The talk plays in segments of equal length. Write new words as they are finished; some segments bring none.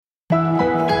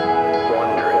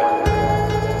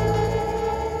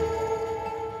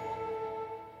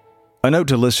A note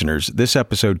to listeners, this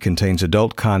episode contains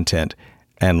adult content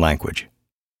and language.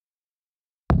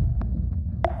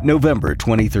 November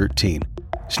 2013.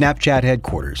 Snapchat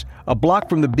headquarters, a block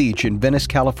from the beach in Venice,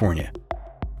 California.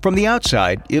 From the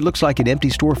outside, it looks like an empty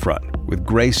storefront with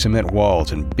gray cement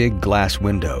walls and big glass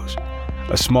windows.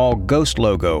 A small ghost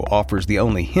logo offers the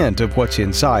only hint of what's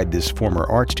inside this former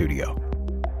art studio.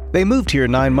 They moved here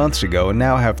 9 months ago and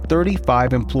now have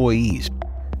 35 employees,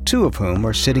 2 of whom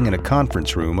are sitting in a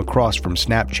conference room across from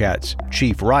Snapchat's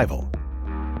chief rival.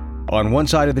 On one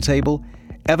side of the table,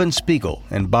 Evan Spiegel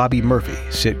and Bobby Murphy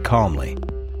sit calmly,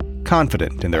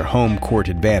 confident in their home court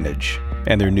advantage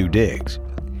and their new digs.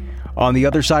 On the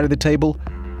other side of the table,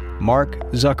 Mark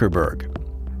Zuckerberg.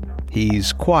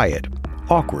 He's quiet,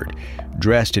 awkward,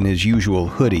 dressed in his usual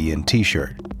hoodie and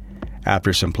t-shirt.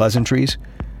 After some pleasantries,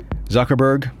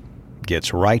 Zuckerberg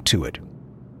gets right to it.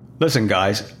 Listen,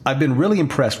 guys, I've been really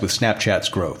impressed with Snapchat's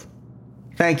growth.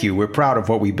 Thank you, we're proud of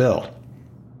what we built.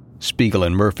 Spiegel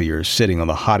and Murphy are sitting on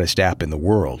the hottest app in the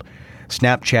world.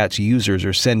 Snapchat's users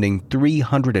are sending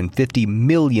 350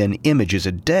 million images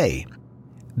a day.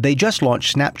 They just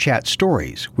launched Snapchat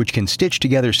Stories, which can stitch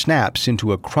together snaps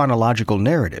into a chronological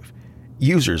narrative.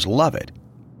 Users love it.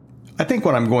 I think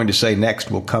what I'm going to say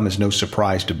next will come as no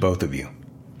surprise to both of you.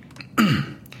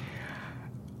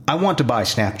 I want to buy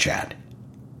Snapchat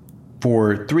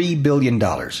for $3 billion.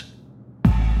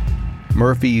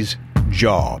 Murphy's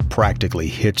jaw practically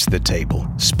hits the table.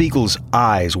 Spiegel's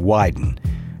eyes widen.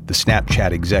 The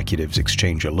Snapchat executives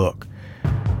exchange a look.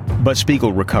 But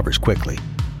Spiegel recovers quickly.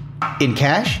 In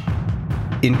cash?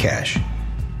 In cash.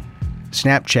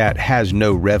 Snapchat has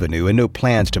no revenue and no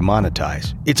plans to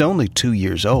monetize. It's only 2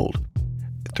 years old.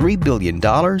 $3 billion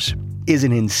is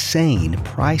an insane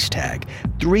price tag,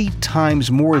 3 times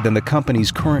more than the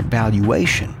company's current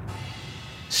valuation.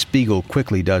 Spiegel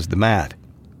quickly does the math.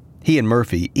 He and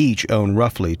Murphy each own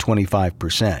roughly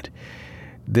 25%.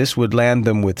 This would land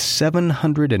them with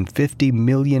 $750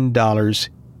 million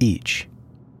each.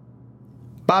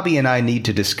 Bobby and I need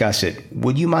to discuss it.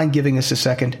 Would you mind giving us a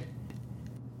second?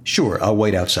 Sure, I'll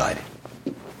wait outside.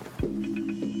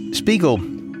 Spiegel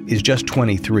is just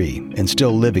 23 and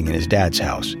still living in his dad's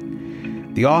house.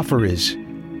 The offer is,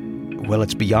 well,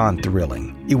 it's beyond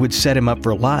thrilling. It would set him up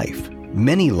for life,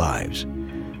 many lives.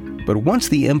 But once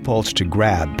the impulse to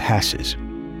grab passes,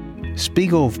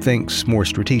 Spiegel thinks more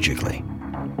strategically.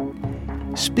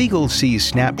 Spiegel sees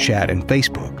Snapchat and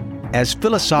Facebook as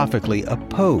philosophically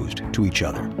opposed to each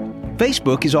other.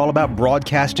 Facebook is all about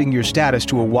broadcasting your status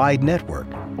to a wide network.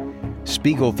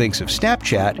 Spiegel thinks of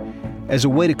Snapchat as a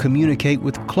way to communicate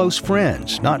with close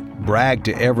friends, not brag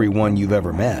to everyone you've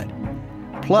ever met.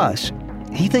 Plus,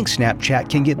 he thinks Snapchat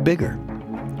can get bigger.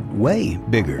 Way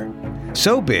bigger.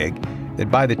 So big that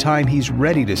by the time he's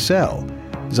ready to sell,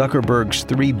 Zuckerberg's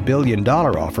 $3 billion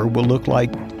offer will look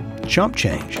like chump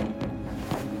change.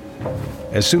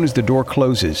 As soon as the door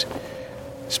closes,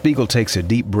 Spiegel takes a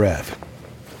deep breath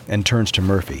and turns to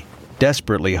Murphy,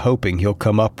 desperately hoping he'll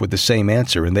come up with the same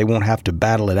answer and they won't have to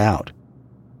battle it out.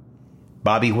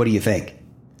 Bobby, what do you think?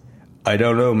 I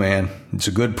don't know, man. It's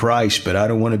a good price, but I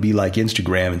don't want to be like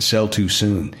Instagram and sell too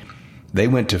soon. They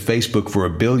went to Facebook for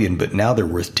 $1 billion, but now they're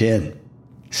worth 10.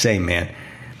 Same, man.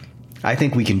 I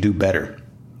think we can do better.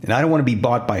 And I don't want to be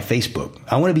bought by Facebook.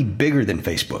 I want to be bigger than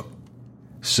Facebook.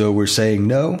 So we're saying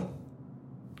no?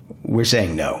 We're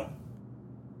saying no.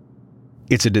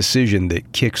 It's a decision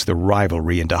that kicks the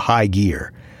rivalry into high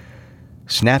gear.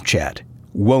 Snapchat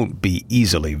won't be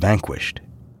easily vanquished.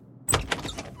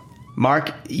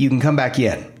 Mark, you can come back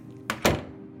in.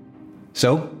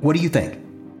 So, what do you think?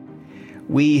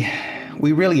 We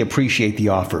really appreciate the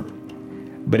offer,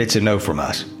 but it's a no from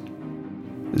us.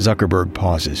 Zuckerberg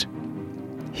pauses.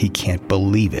 He can't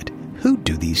believe it. Who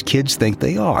do these kids think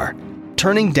they are?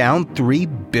 Turning down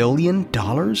 $3 billion?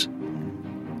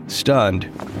 Stunned,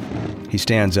 he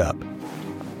stands up.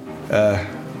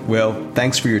 Well,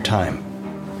 thanks for your time.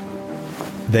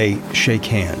 They shake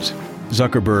hands.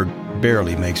 Zuckerberg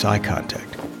barely makes eye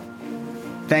contact.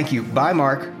 Thank you. Bye,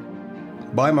 Mark.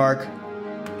 Bye, Mark.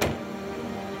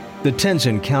 The tense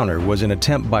encounter was an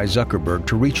attempt by Zuckerberg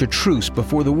to reach a truce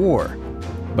before the war.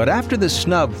 But after the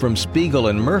snub from Spiegel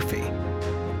and Murphy,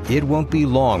 it won't be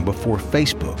long before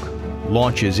Facebook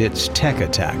launches its tech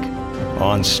attack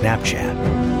on Snapchat.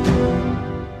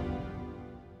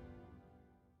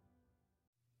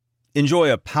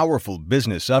 Enjoy a powerful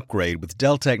business upgrade with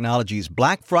Dell Technologies'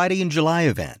 Black Friday and July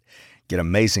event. Get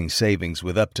amazing savings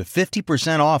with up to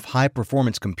 50% off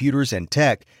high-performance computers and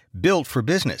tech built for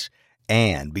business.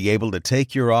 And be able to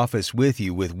take your office with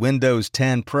you with Windows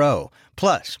 10 Pro.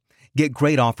 Plus, Get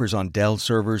great offers on Dell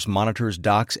servers, monitors,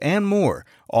 docks, and more,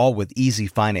 all with easy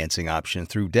financing options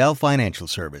through Dell Financial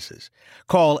Services.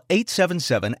 Call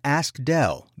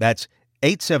 877-ASK-DELL. That's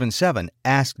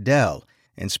 877-ASK-DELL.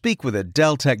 And speak with a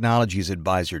Dell Technologies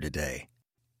advisor today.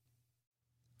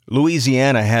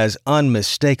 Louisiana has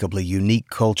unmistakably unique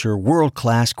culture,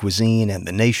 world-class cuisine, and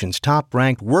the nation's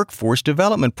top-ranked workforce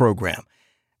development program.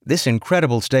 This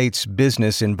incredible state's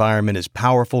business environment is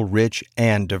powerful, rich,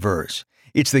 and diverse.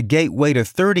 It's the gateway to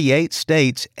 38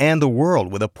 states and the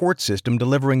world, with a port system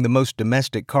delivering the most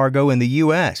domestic cargo in the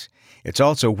U.S. It's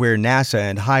also where NASA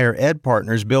and higher ed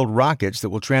partners build rockets that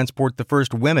will transport the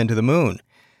first women to the moon.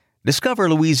 Discover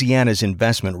Louisiana's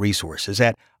investment resources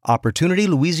at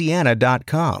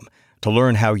OpportunityLouisiana.com to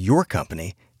learn how your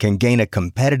company can gain a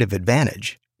competitive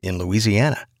advantage in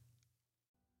Louisiana.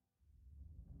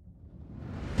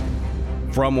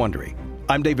 From Wondery,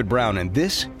 I'm David Brown, and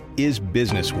this is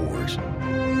Business Wars.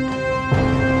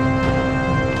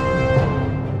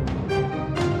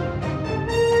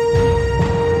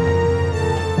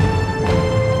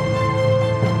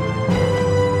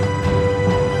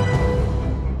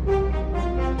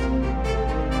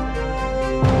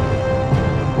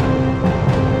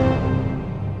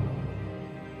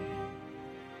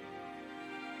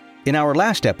 In our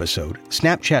last episode,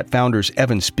 Snapchat founders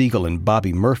Evan Spiegel and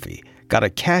Bobby Murphy got a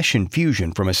cash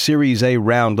infusion from a Series A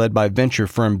round led by venture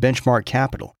firm Benchmark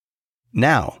Capital.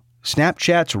 Now,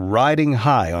 Snapchat's riding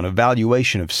high on a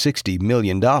valuation of $60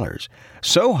 million.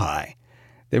 So high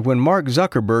that when Mark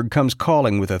Zuckerberg comes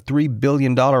calling with a $3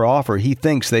 billion offer he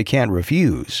thinks they can't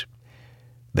refuse,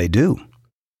 they do.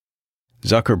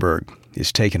 Zuckerberg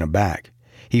is taken aback.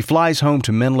 He flies home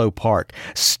to Menlo Park,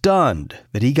 stunned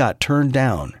that he got turned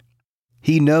down.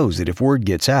 He knows that if word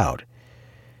gets out,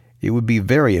 it would be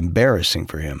very embarrassing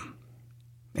for him.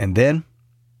 And then,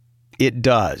 it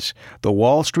does. The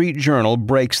Wall Street Journal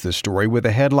breaks the story with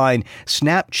a headline,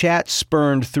 "Snapchat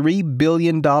spurned $3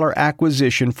 billion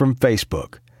acquisition from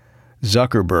Facebook."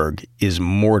 Zuckerberg is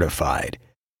mortified.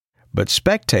 But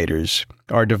spectators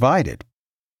are divided.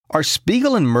 Are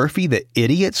Spiegel and Murphy the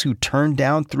idiots who turned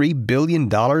down $3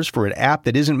 billion for an app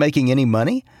that isn't making any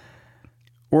money?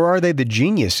 Or are they the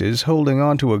geniuses holding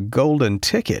on to a golden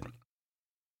ticket?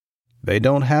 They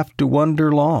don't have to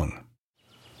wonder long.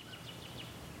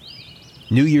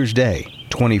 New Year's Day,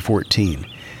 2014,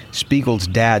 Spiegel's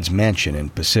dad's mansion in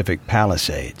Pacific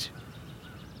Palisades.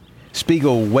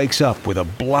 Spiegel wakes up with a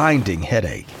blinding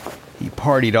headache. He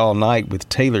partied all night with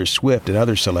Taylor Swift and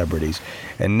other celebrities,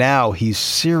 and now he's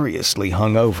seriously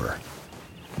hungover.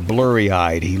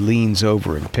 Blurry-eyed, he leans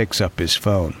over and picks up his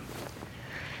phone.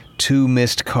 2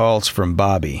 missed calls from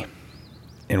Bobby,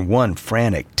 and 1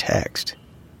 frantic text.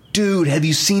 "Dude, have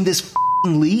you seen this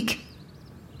f***ing leak?"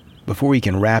 Before he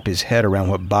can wrap his head around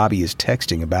what Bobby is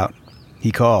texting about,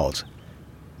 he calls.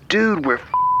 "Dude, we're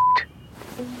f***ed."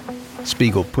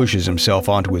 Spiegel pushes himself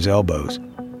onto his elbows.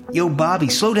 "Yo, Bobby,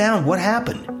 slow down. What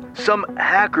happened?" "Some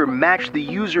hacker matched the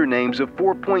usernames of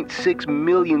 4.6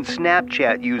 million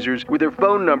Snapchat users with their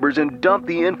phone numbers and dumped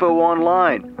the info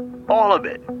online. All of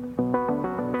it."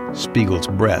 Spiegel's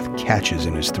breath catches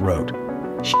in his throat.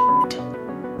 "Shit.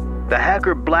 The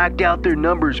hacker blacked out their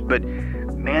numbers, but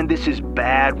man, this is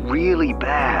bad, really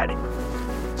bad."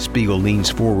 Spiegel leans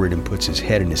forward and puts his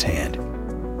head in his hand.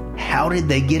 "How did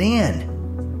they get in?"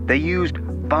 "They used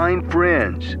Find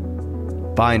Friends."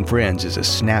 Find Friends is a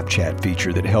Snapchat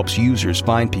feature that helps users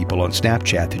find people on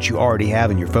Snapchat that you already have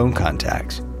in your phone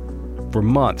contacts. For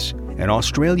months, an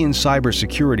Australian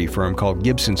cybersecurity firm called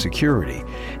Gibson Security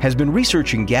has been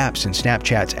researching gaps in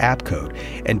Snapchat's app code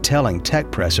and telling tech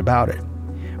press about it.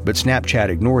 But Snapchat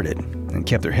ignored it and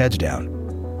kept their heads down.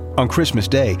 On Christmas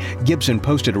Day, Gibson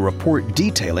posted a report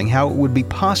detailing how it would be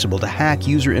possible to hack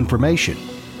user information.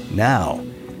 Now,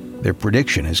 their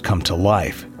prediction has come to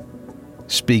life.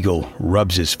 Spiegel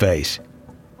rubs his face.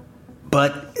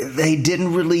 "But they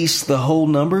didn't release the whole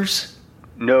numbers?"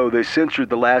 "No, they censored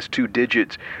the last 2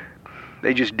 digits.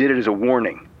 They just did it as a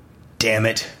warning." "Damn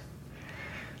it.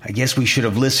 I guess we should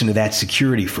have listened to that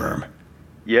security firm."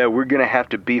 "Yeah, we're going to have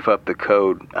to beef up the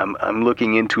code. I'm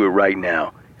looking into it right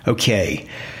now." "Okay.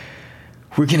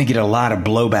 We're going to get a lot of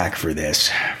blowback for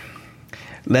this.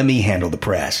 Let me handle the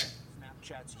press."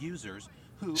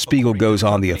 Spiegel goes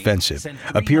on the offensive,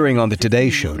 appearing on the Today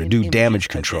Show to do damage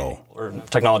control.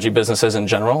 Technology businesses in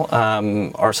general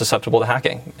are susceptible to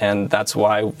hacking, and that's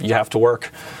why you have to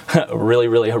work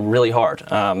really hard,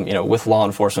 with law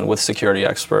enforcement, with security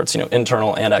experts,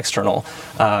 internal and external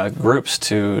groups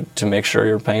to make sure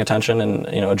you're paying attention and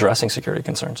addressing security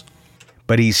concerns.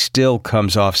 But he still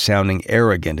comes off sounding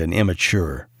arrogant and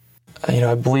immature.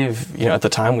 I believe, at the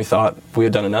time we thought we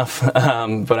had done enough.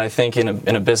 But I think in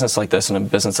a business like this, in a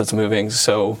business that's moving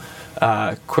so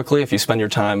quickly, if you spend your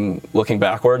time looking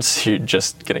backwards, you're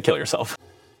just going to kill yourself.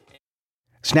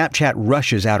 Snapchat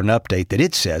rushes out an update that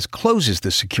it says closes the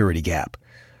security gap.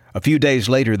 A few days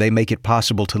later, they make it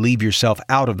possible to leave yourself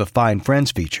out of the Find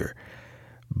Friends feature.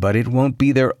 But it won't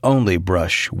be their only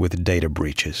brush with data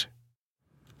breaches.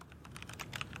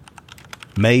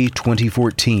 May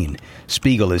 2014,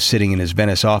 Spiegel is sitting in his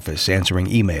Venice office answering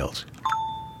emails.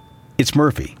 It's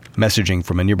Murphy, messaging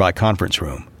from a nearby conference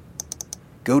room.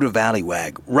 Go to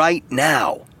Valleywag right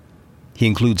now. He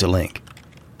includes a link.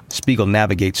 Spiegel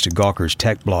navigates to Gawker's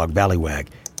tech blog, Valleywag.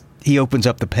 He opens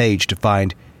up the page to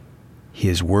find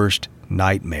his worst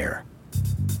nightmare.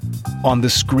 On the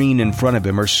screen in front of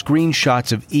him are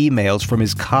screenshots of emails from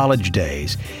his college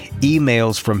days,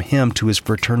 emails from him to his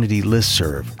fraternity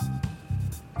listserv.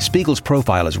 Spiegel's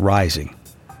profile is rising.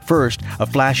 First, a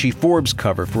flashy Forbes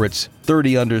cover for its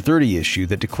 30 Under 30 issue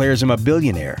that declares him a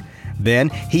billionaire. Then,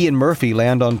 he and Murphy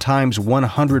land on Time's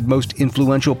 100 Most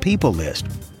Influential People list.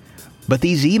 But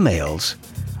these emails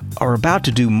are about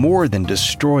to do more than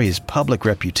destroy his public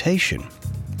reputation.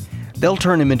 They'll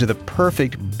turn him into the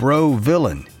perfect bro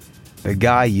villain, the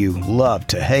guy you love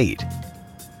to hate.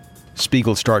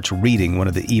 Spiegel starts reading one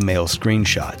of the email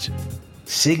screenshots.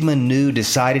 Sigma Nu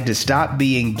decided to stop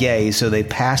being gay, so they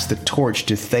passed the torch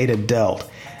to Theta Delt.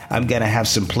 I'm gonna have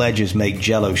some pledges make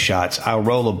jello shots. I'll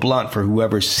roll a blunt for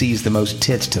whoever sees the most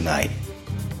tits tonight.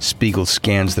 Spiegel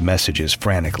scans the messages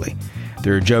frantically.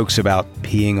 There are jokes about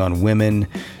peeing on women,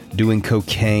 doing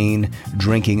cocaine,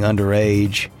 drinking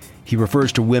underage. He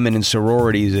refers to women in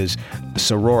sororities as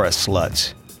sorora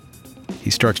sluts. He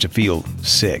starts to feel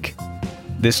sick.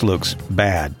 This looks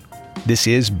bad. This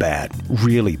is bad,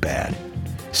 really bad.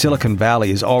 Silicon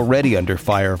Valley is already under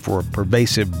fire for a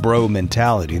pervasive bro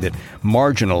mentality that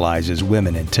marginalizes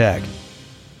women in tech.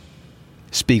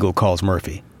 Spiegel calls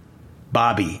Murphy.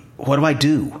 Bobby, what do I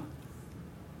do?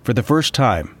 For the first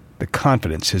time, the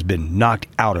confidence has been knocked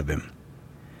out of him.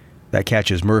 That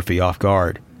catches Murphy off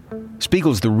guard.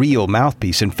 Spiegel's the real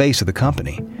mouthpiece and face of the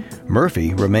company.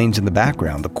 Murphy remains in the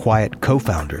background, the quiet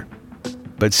co-founder.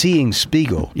 But seeing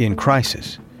Spiegel in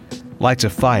crisis lights a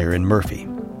fire in Murphy.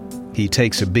 He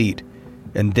takes a beat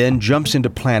and then jumps into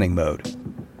planning mode.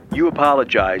 You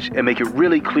apologize and make it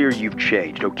really clear you've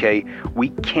changed, okay? We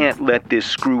can't let this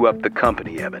screw up the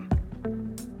company, Evan.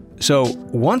 So,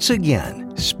 once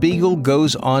again, Spiegel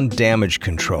goes on damage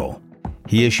control.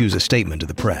 He issues a statement to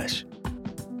the press.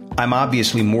 I'm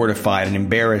obviously mortified and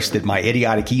embarrassed that my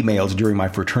idiotic emails during my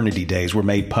fraternity days were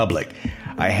made public.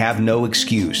 I have no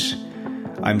excuse.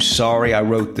 I'm sorry I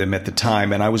wrote them at the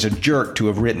time, and I was a jerk to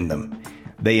have written them.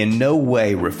 They in no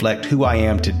way reflect who I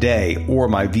am today or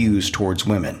my views towards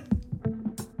women.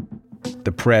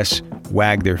 The press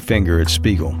wag their finger at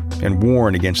Spiegel and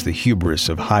warn against the hubris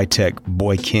of high-tech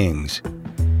boy kings.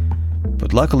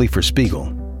 But luckily for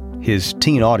Spiegel, his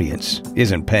teen audience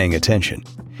isn't paying attention.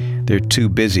 They're too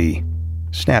busy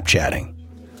Snapchatting.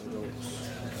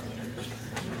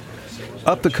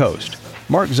 Up the coast,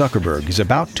 Mark Zuckerberg is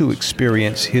about to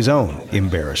experience his own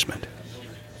embarrassment.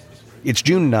 It's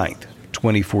June 9th,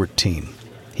 2014.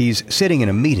 He's sitting in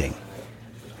a meeting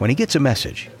when he gets a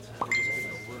message.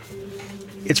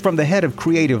 It's from the head of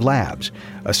Creative Labs,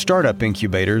 a startup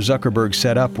incubator Zuckerberg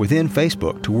set up within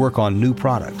Facebook to work on new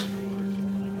products.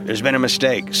 There's been a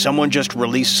mistake. Someone just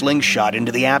released Slingshot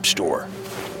into the App Store.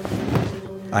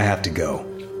 I have to go.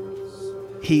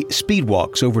 He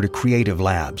speedwalks over to Creative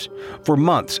Labs. For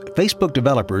months, Facebook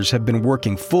developers have been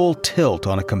working full tilt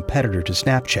on a competitor to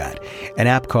Snapchat, an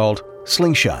app called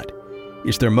Slingshot.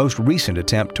 It's their most recent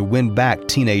attempt to win back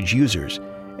teenage users.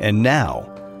 And now,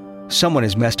 someone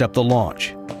has messed up the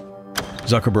launch.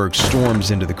 Zuckerberg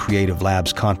storms into the Creative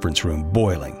Labs conference room,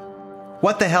 boiling.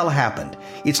 What the hell happened?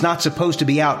 It's not supposed to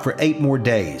be out for 8 more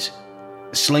days.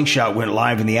 Slingshot went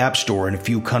live in the App Store in a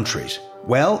few countries.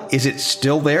 Well, is it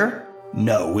still there?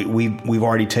 No, we've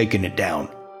already taken it down.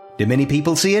 Did many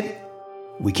people see it?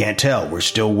 We can't tell. We're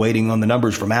still waiting on the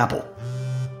numbers from Apple.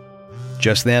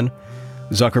 Just then,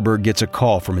 Zuckerberg gets a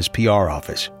call from his PR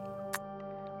office.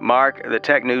 Mark, the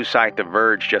tech news site The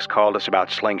Verge just called us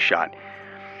about Slingshot.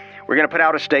 We're going to put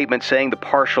out a statement saying the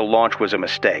partial launch was a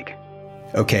mistake.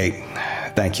 Okay,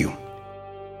 thank you.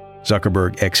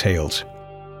 Zuckerberg exhales.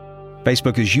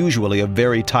 Facebook is usually a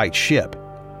very tight ship.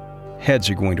 Heads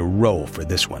are going to roll for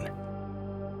this one.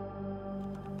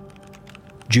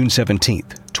 June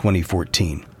 17th,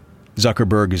 2014.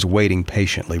 Zuckerberg is waiting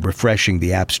patiently, refreshing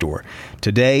the App Store.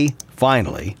 Today,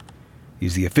 finally,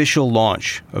 is the official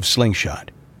launch of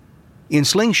Slingshot. In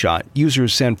Slingshot,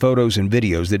 users send photos and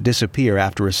videos that disappear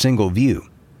after a single view.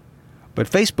 But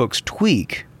Facebook's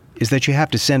tweak is that you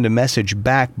have to send a message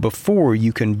back before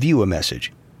you can view a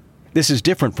message. This is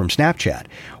different from Snapchat,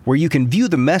 where you can view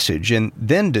the message and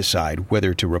then decide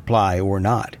whether to reply or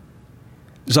not.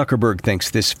 Zuckerberg thinks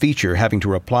this feature, having to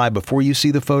reply before you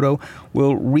see the photo,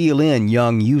 will reel in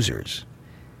young users.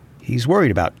 He's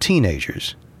worried about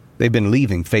teenagers. They've been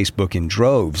leaving Facebook in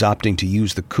droves, opting to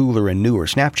use the cooler and newer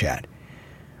Snapchat.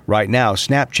 Right now,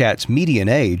 Snapchat's median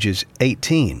age is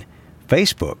 18.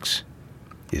 Facebook's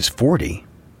is 40.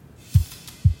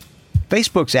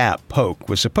 Facebook's app, Poke,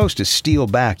 was supposed to steal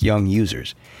back young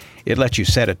users. It lets you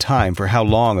set a time for how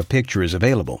long a picture is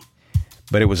available.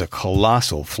 But it was a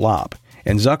colossal flop,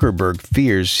 and Zuckerberg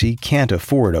fears he can't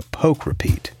afford a Poke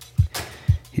repeat.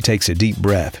 He takes a deep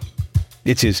breath.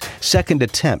 It's his second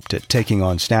attempt at taking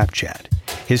on Snapchat.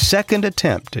 His second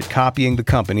attempt at copying the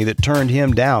company that turned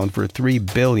him down for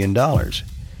 $3 billion.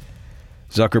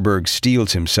 Zuckerberg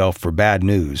steels himself for bad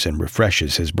news and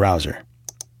refreshes his browser.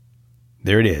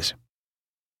 There it is.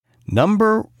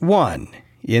 Number 1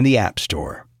 in the App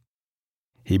Store.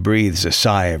 He breathes a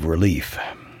sigh of relief.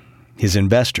 His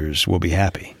investors will be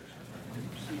happy.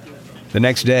 The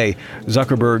next day,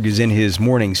 Zuckerberg is in his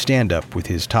morning stand-up with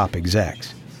his top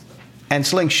execs. And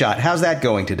Slingshot, how's that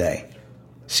going today?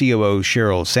 COO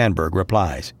Sheryl Sandberg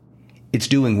replies, It's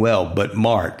doing well, but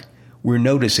Mark, we're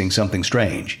noticing something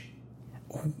strange.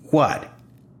 What?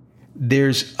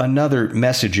 There's another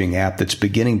messaging app that's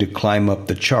beginning to climb up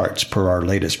the charts per our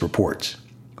latest reports.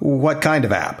 What kind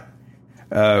of app?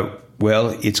 Well,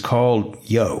 it's called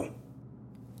Yo.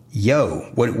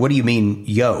 Yo? What do you mean,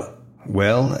 Yo?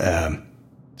 Well,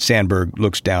 Sandberg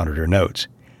looks down at her notes.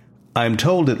 I'm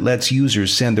told it lets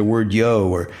users send the word yo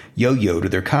or yo-yo to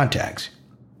their contacts.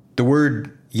 The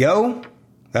word yo?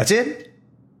 That's it?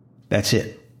 That's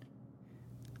it.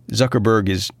 Zuckerberg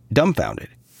is dumbfounded.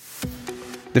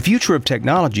 The future of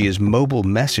technology is mobile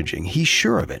messaging. He's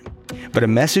sure of it. But a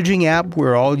messaging app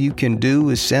where all you can do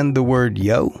is send the word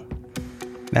yo?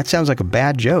 That sounds like a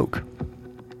bad joke.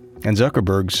 And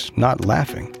Zuckerberg's not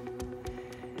laughing.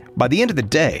 By the end of the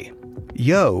day,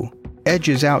 Yo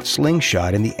edges out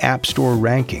Slingshot in the App Store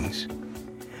rankings.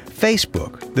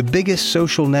 Facebook, the biggest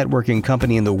social networking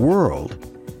company in the world,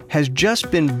 has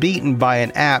just been beaten by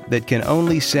an app that can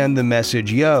only send the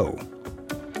message yo.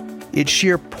 Its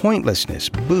sheer pointlessness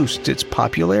boosts its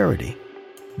popularity.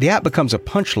 The app becomes a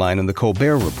punchline in the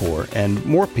Colbert Report, and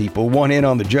more people want in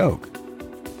on the joke.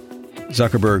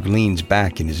 Zuckerberg leans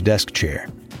back in his desk chair.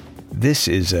 This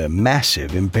is a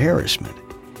massive embarrassment.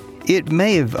 It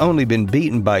may have only been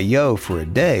beaten by Yo for a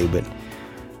day, but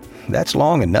that's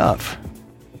long enough.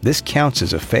 This counts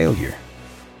as a failure.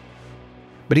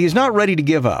 But he is not ready to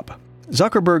give up.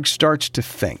 Zuckerberg starts to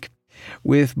think.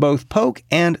 With both Poke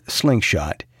and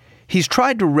Slingshot, he's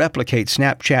tried to replicate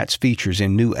Snapchat's features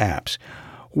in new apps.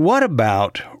 What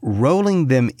about rolling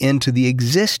them into the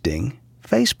existing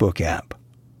Facebook app?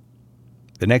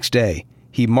 The next day,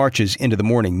 he marches into the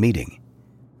morning meeting.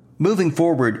 Moving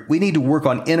forward, we need to work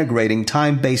on integrating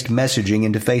time-based messaging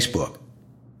into Facebook.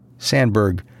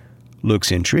 Sandberg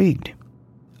looks intrigued.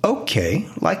 Okay,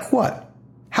 like what?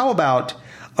 How about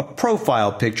a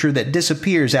profile picture that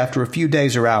disappears after a few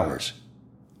days or hours?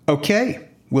 Okay,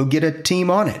 we'll get a team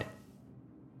on it.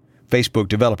 Facebook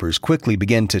developers quickly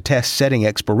begin to test setting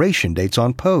expiration dates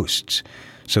on posts,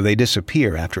 so they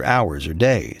disappear after hours or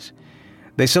days.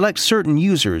 They select certain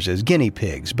users as guinea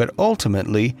pigs, but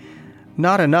ultimately,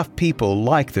 not enough people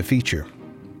like the feature.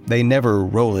 They never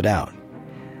roll it out.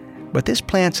 But this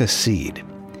plants a seed.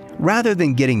 Rather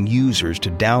than getting users to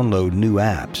download new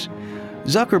apps,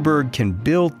 Zuckerberg can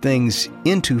build things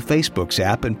into Facebook's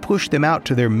app and push them out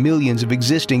to their millions of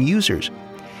existing users.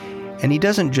 And he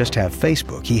doesn't just have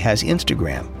Facebook, he has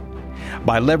Instagram.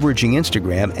 By leveraging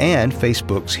Instagram and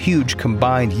Facebook's huge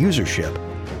combined usership,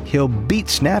 he'll beat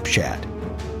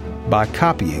Snapchat by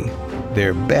copying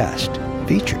their best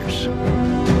features.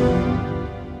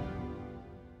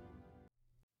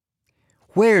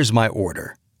 Where's my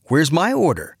order? Where's my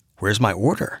order? Where's my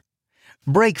order?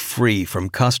 Break free from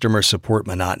customer support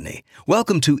monotony.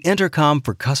 Welcome to Intercom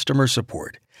for Customer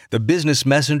Support, the business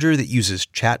messenger that uses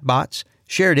chatbots,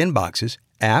 shared inboxes,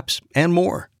 apps, and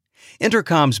more.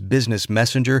 Intercom's business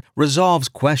messenger resolves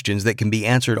questions that can be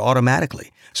answered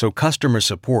automatically, so customer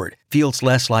support feels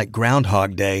less like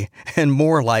Groundhog Day and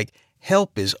more like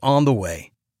help is on the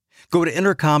way. Go to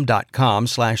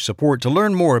intercom.com/support to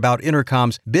learn more about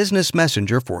Intercom's business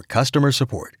messenger for customer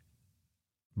support.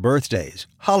 Birthdays,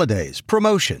 holidays,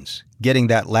 promotions, getting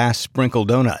that last sprinkle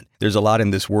donut. There's a lot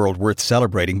in this world worth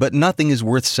celebrating, but nothing is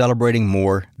worth celebrating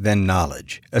more than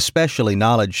knowledge, especially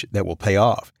knowledge that will pay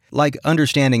off, like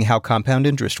understanding how compound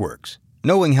interest works,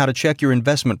 knowing how to check your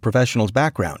investment professional's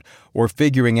background, or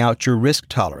figuring out your risk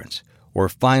tolerance, or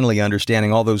finally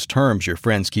understanding all those terms your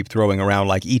friends keep throwing around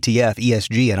like ETF,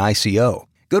 ESG, and ICO.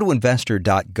 Go to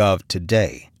investor.gov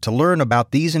today to learn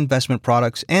about these investment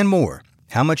products and more.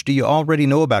 How much do you already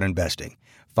know about investing?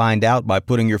 Find out by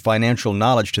putting your financial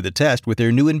knowledge to the test with their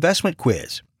new investment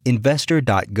quiz.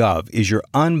 Investor.gov is your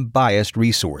unbiased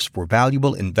resource for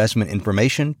valuable investment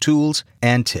information, tools,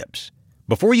 and tips.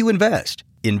 Before you invest,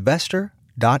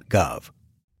 investor.gov.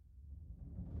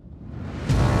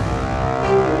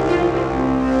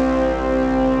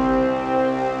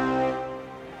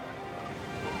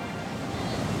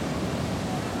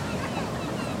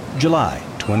 July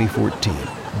 2014,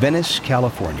 Venice,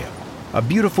 California. A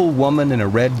beautiful woman in a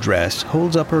red dress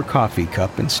holds up her coffee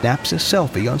cup and snaps a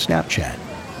selfie on Snapchat.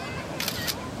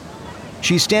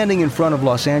 She's standing in front of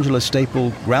Los Angeles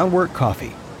staple Groundwork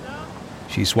Coffee.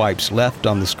 She swipes left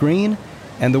on the screen,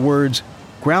 and the words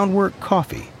Groundwork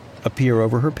Coffee appear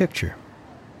over her picture.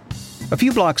 A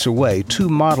few blocks away, two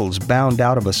models bound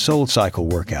out of a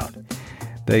SoulCycle workout.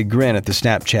 They grin at the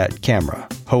Snapchat camera,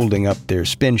 holding up their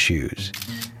spin shoes.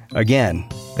 Again,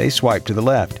 they swipe to the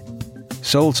left.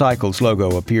 SoulCycle's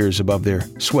logo appears above their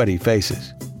sweaty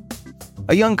faces.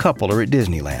 A young couple are at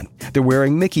Disneyland. They're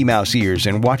wearing Mickey Mouse ears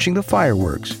and watching the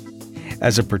fireworks.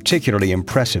 As a particularly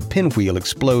impressive pinwheel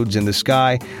explodes in the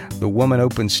sky, the woman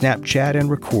opens Snapchat and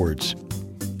records.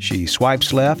 She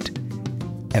swipes left,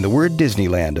 and the word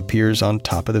Disneyland appears on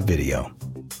top of the video.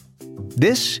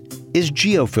 This is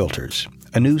GeoFilters,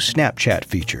 a new Snapchat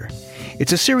feature.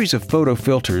 It's a series of photo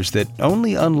filters that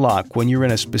only unlock when you're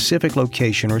in a specific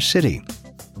location or city.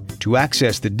 To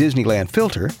access the Disneyland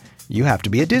filter, you have to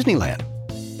be at Disneyland.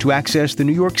 To access the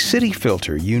New York City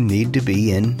filter, you need to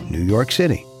be in New York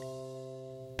City.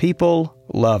 People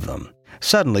love them.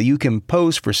 Suddenly, you can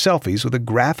pose for selfies with a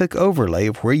graphic overlay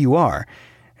of where you are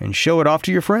and show it off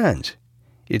to your friends.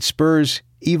 It spurs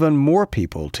even more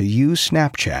people to use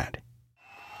Snapchat.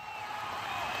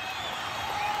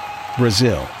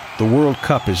 Brazil. The World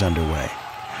Cup is underway.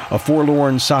 A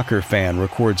forlorn soccer fan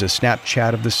records a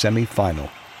Snapchat of the semi-final.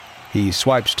 He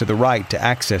swipes to the right to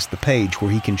access the page where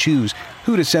he can choose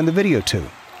who to send the video to.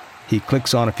 He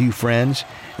clicks on a few friends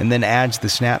and then adds the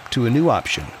snap to a new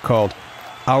option called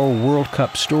Our World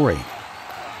Cup Story.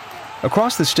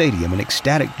 Across the stadium, an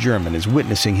ecstatic German is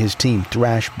witnessing his team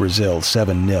thrash Brazil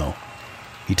 7-0.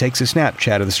 He takes a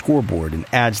Snapchat of the scoreboard and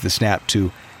adds the snap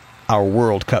to Our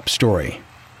World Cup Story.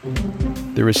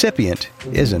 The recipient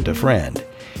isn't a friend.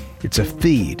 It's a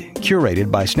feed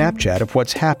curated by Snapchat of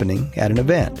what's happening at an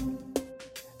event.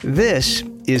 This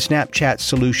is Snapchat's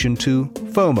solution to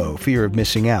FOMO, fear of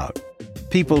missing out.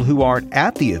 People who aren't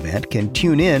at the event can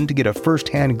tune in to get a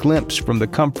first-hand glimpse from the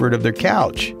comfort of their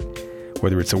couch.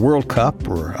 Whether it's a World Cup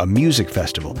or a music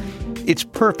festival, it's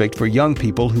perfect for young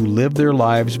people who live their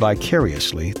lives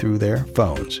vicariously through their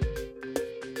phones.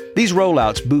 These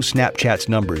rollouts boost Snapchat's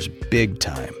numbers big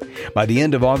time. By the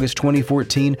end of August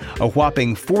 2014, a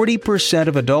whopping 40%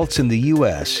 of adults in the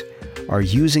U.S. are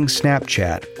using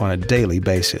Snapchat on a daily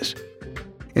basis.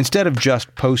 Instead of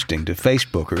just posting to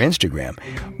Facebook or Instagram,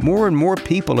 more and more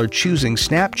people are choosing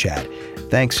Snapchat,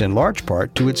 thanks in large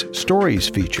part to its Stories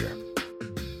feature.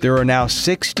 There are now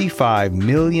 65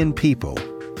 million people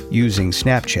using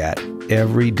Snapchat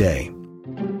every day.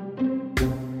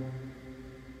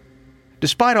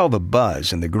 Despite all the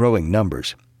buzz and the growing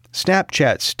numbers,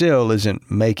 Snapchat still isn't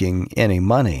making any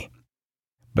money.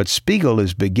 But Spiegel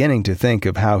is beginning to think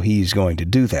of how he's going to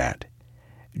do that.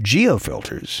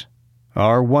 GeoFilters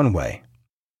are one way.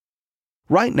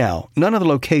 Right now, none of the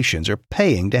locations are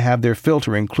paying to have their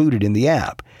filter included in the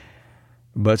app.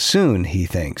 But soon, he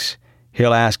thinks,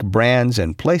 he'll ask brands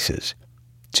and places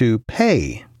to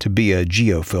pay to be a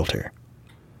GeoFilter.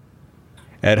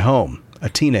 At home, a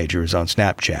teenager is on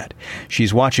Snapchat.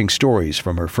 She's watching stories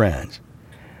from her friends.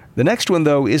 The next one,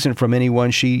 though, isn't from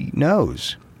anyone she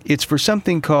knows. It's for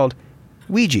something called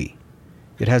Ouija.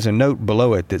 It has a note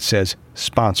below it that says,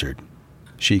 "Sponsored."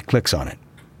 She clicks on it.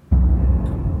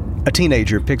 A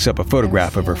teenager picks up a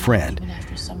photograph of her friend.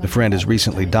 The friend has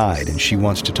recently died and she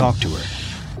wants to talk to her.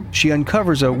 She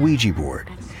uncovers a Ouija board.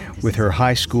 With her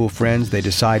high school friends, they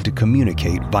decide to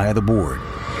communicate via the board.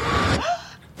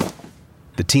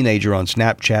 The teenager on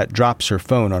Snapchat drops her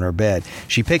phone on her bed.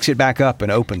 She picks it back up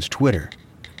and opens Twitter.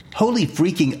 Holy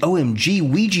freaking OMG,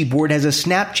 Ouija board has a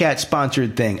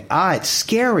Snapchat-sponsored thing. It's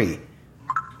scary.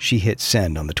 She hits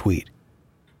send on the tweet.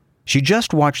 She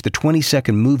just watched the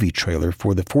 20-second movie trailer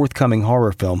for the forthcoming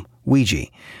horror film, Ouija.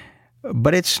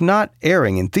 But it's not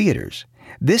airing in theaters.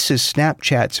 This is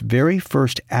Snapchat's very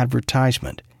first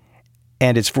advertisement.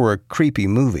 And it's for a creepy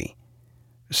movie.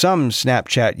 Some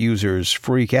Snapchat users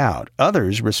freak out.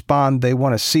 Others respond they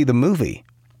want to see the movie.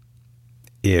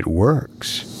 It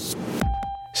works.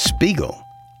 Spiegel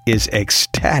is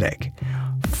ecstatic.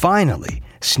 Finally,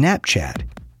 Snapchat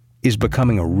is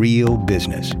becoming a real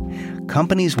business.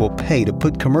 Companies will pay to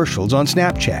put commercials on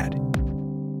Snapchat.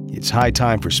 It's high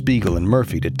time for Spiegel and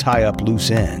Murphy to tie up loose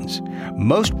ends.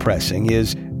 Most pressing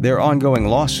is their ongoing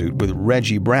lawsuit with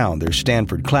Reggie Brown, their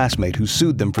Stanford classmate who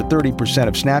sued them for 30%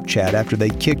 of Snapchat after they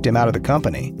kicked him out of the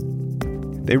company.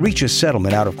 They reach a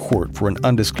settlement out of court for an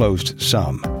undisclosed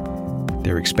sum.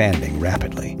 They're expanding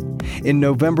rapidly. In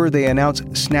November, they announced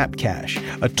Snapcash,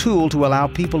 a tool to allow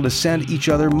people to send each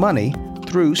other money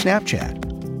through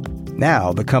Snapchat.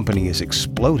 Now the company is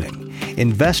exploding.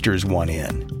 Investors want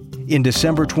in. In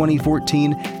December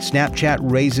 2014, Snapchat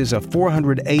raises a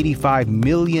 $485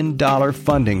 million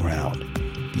funding round.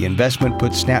 The investment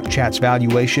puts Snapchat's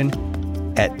valuation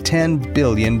at $10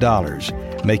 billion,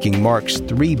 making Mark's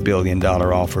 $3 billion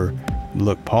offer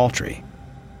look paltry.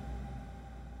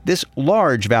 This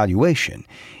large valuation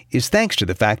is thanks to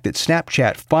the fact that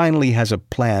Snapchat finally has a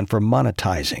plan for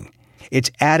monetizing.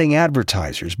 It's adding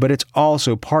advertisers, but it's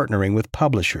also partnering with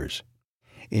publishers.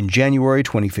 In January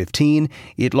 2015,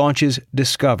 it launches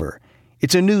Discover.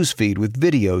 It's a news feed with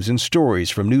videos and stories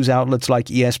from news outlets like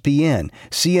ESPN,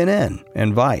 CNN,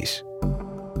 and Vice.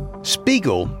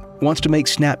 Spiegel wants to make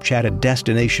Snapchat a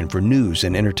destination for news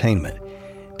and entertainment.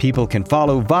 People can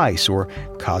follow Vice or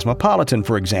Cosmopolitan,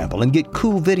 for example, and get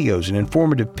cool videos and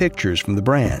informative pictures from the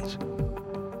brands.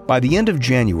 By the end of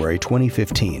January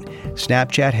 2015,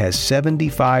 Snapchat has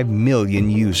 75 million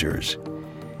users.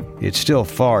 It's still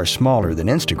far smaller than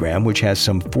Instagram, which has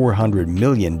some 400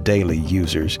 million daily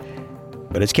users,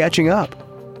 but it's catching up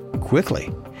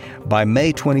quickly. By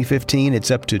May 2015,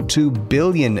 it's up to 2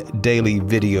 billion daily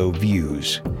video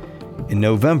views. In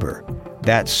November,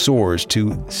 that soars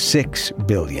to 6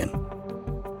 billion.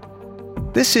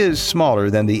 This is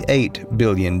smaller than the 8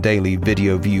 billion daily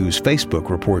video views Facebook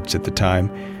reports at the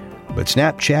time, but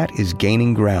Snapchat is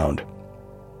gaining ground.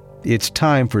 It's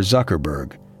time for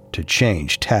Zuckerberg to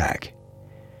change tack.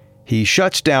 He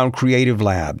shuts down Creative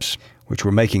Labs, which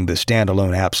were making the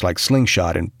standalone apps like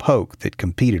Slingshot and Poke that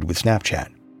competed with Snapchat.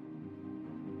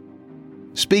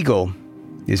 Spiegel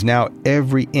is now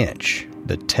every inch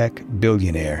the tech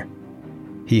billionaire.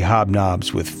 He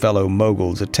hobnobs with fellow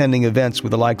moguls, attending events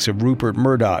with the likes of Rupert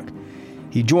Murdoch.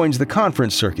 He joins the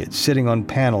conference circuit, sitting on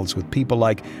panels with people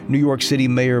like New York City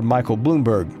Mayor Michael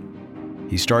Bloomberg.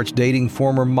 He starts dating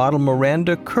former model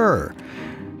Miranda Kerr.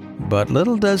 But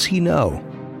little does he know,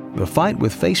 the fight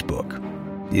with Facebook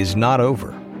is not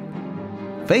over.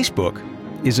 Facebook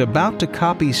is about to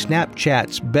copy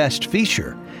Snapchat's best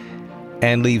feature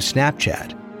and leave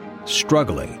Snapchat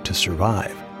struggling to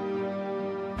survive.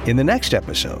 In the next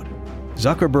episode,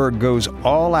 Zuckerberg goes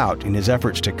all out in his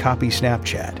efforts to copy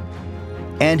Snapchat,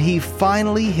 and he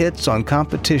finally hits on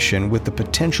competition with the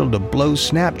potential to blow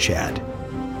Snapchat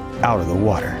out of the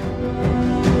water.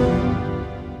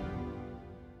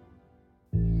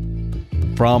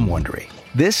 From Wondery,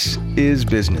 this is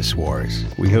Business Wars.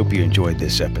 We hope you enjoyed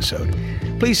this episode.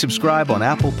 Please subscribe on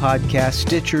Apple Podcasts,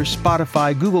 Stitcher,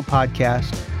 Spotify, Google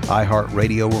Podcasts,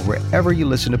 iHeartRadio, or wherever you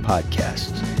listen to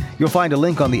podcasts. You'll find a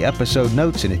link on the episode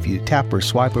notes, and if you tap or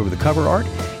swipe over the cover art,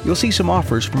 you'll see some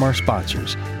offers from our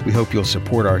sponsors. We hope you'll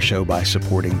support our show by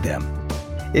supporting them.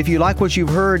 If you like what you've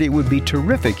heard, it would be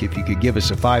terrific if you could give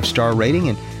us a 5-star rating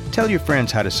and tell your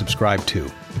friends how to subscribe too.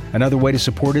 Another way to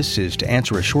support us is to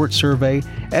answer a short survey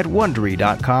at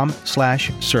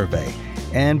Wondery.com/survey.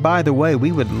 And by the way,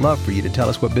 we would love for you to tell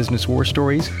us what business war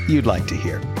stories you'd like to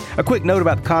hear. A quick note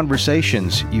about the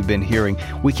conversations you've been hearing.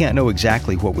 We can't know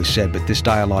exactly what was said, but this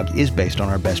dialogue is based on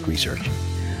our best research.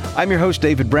 I'm your host,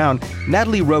 David Brown.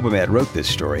 Natalie Robomed wrote this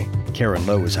story. Karen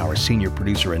Lowe is our senior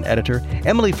producer and editor.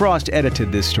 Emily Frost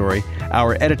edited this story.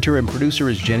 Our editor and producer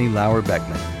is Jenny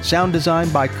Lauer-Beckman. Sound design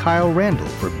by Kyle Randall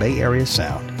for Bay Area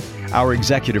Sound. Our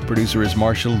executive producer is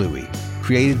Marshall Louie.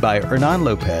 Created by Hernan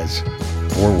Lopez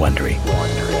for Wondery.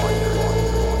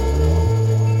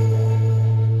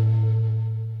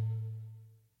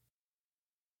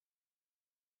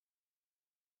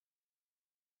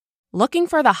 Looking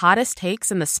for the hottest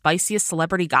takes and the spiciest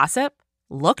celebrity gossip?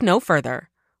 Look no further.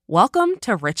 Welcome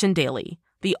to Rich and Daily,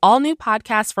 the all-new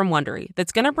podcast from Wondery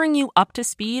that's going to bring you up to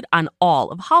speed on all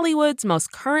of Hollywood's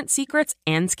most current secrets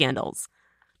and scandals.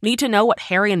 Need to know what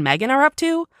Harry and Meghan are up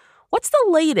to? What's the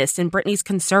latest in Britney's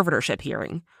conservatorship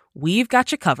hearing? we've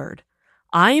got you covered.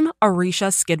 I'm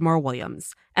Arisha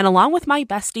Skidmore-Williams, and along with my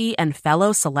bestie and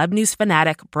fellow celeb news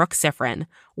fanatic, Brooke Sifrin,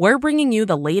 we're bringing you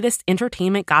the latest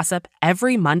entertainment gossip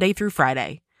every Monday through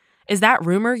Friday. Is that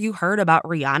rumor you heard about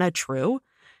Rihanna true?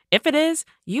 If it is,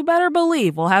 you better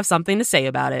believe we'll have something to say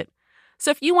about it.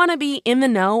 So if you want to be in the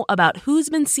know about who's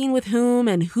been seen with whom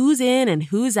and who's in and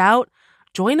who's out,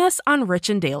 join us on Rich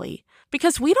and Daily,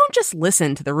 because we don't just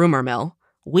listen to the rumor mill.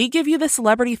 We give you the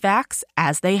celebrity facts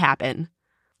as they happen.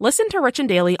 Listen to Rich and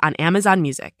Daily on Amazon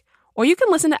Music, or you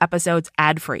can listen to episodes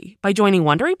ad-free by joining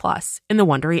Wondery Plus in the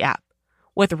Wondery app.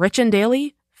 With Rich and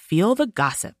Daily, feel the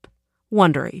gossip.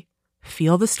 Wondery,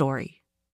 feel the story.